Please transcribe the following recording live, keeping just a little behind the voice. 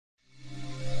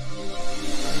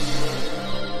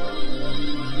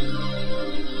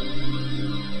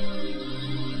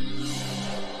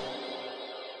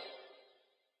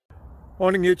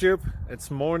Morning YouTube,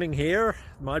 it's morning here.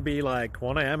 It might be like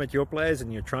 1 a.m. at your place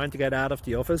and you're trying to get out of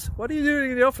the office. What are you doing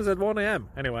in the office at 1 a.m?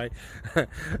 Anyway,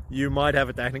 you might have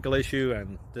a technical issue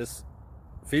and this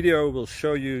video will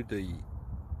show you the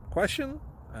question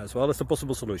as well as the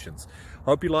possible solutions.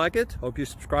 Hope you like it, hope you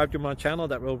subscribe to my channel.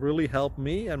 That will really help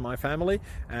me and my family,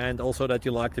 and also that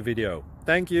you like the video.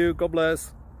 Thank you, God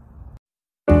bless.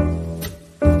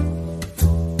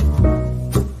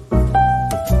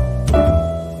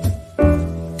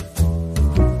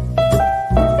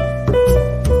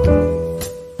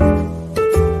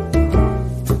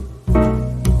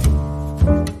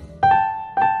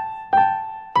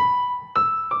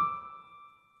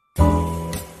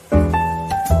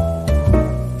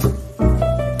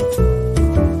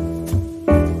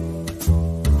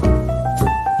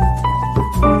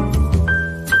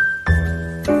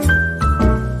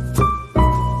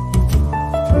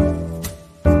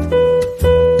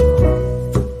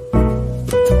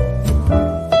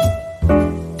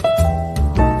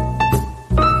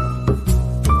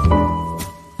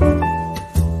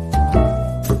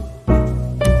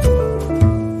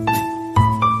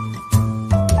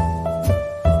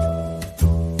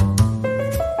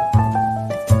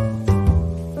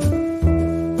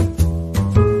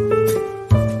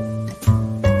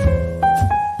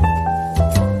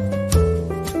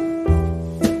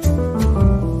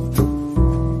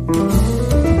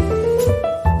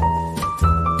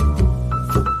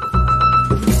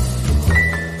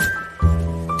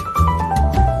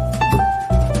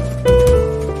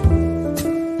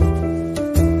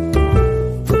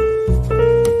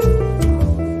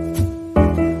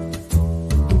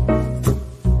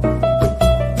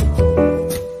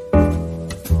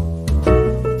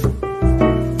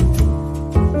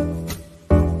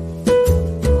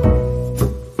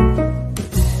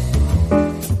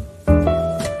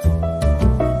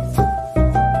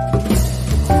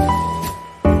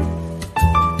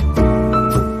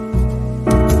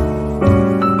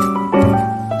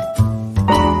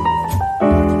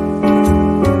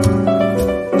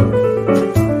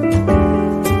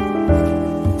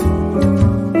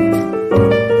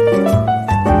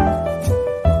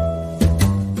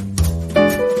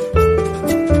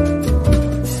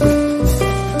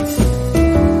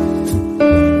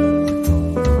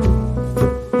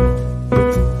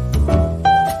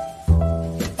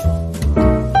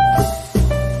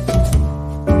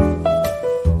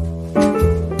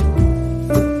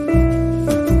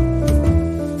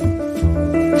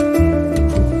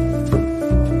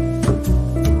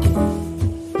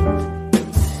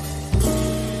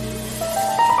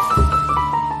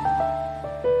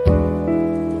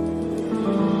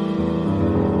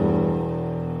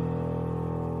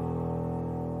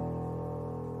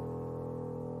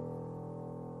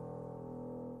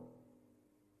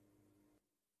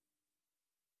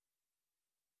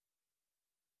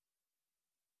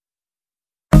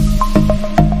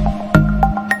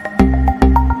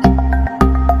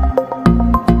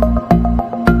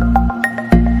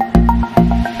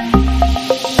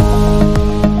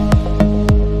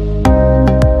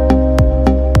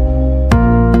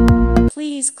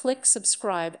 Please click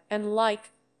subscribe and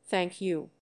like. Thank you.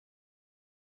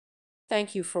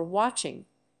 Thank you for watching,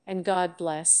 and God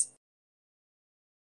bless.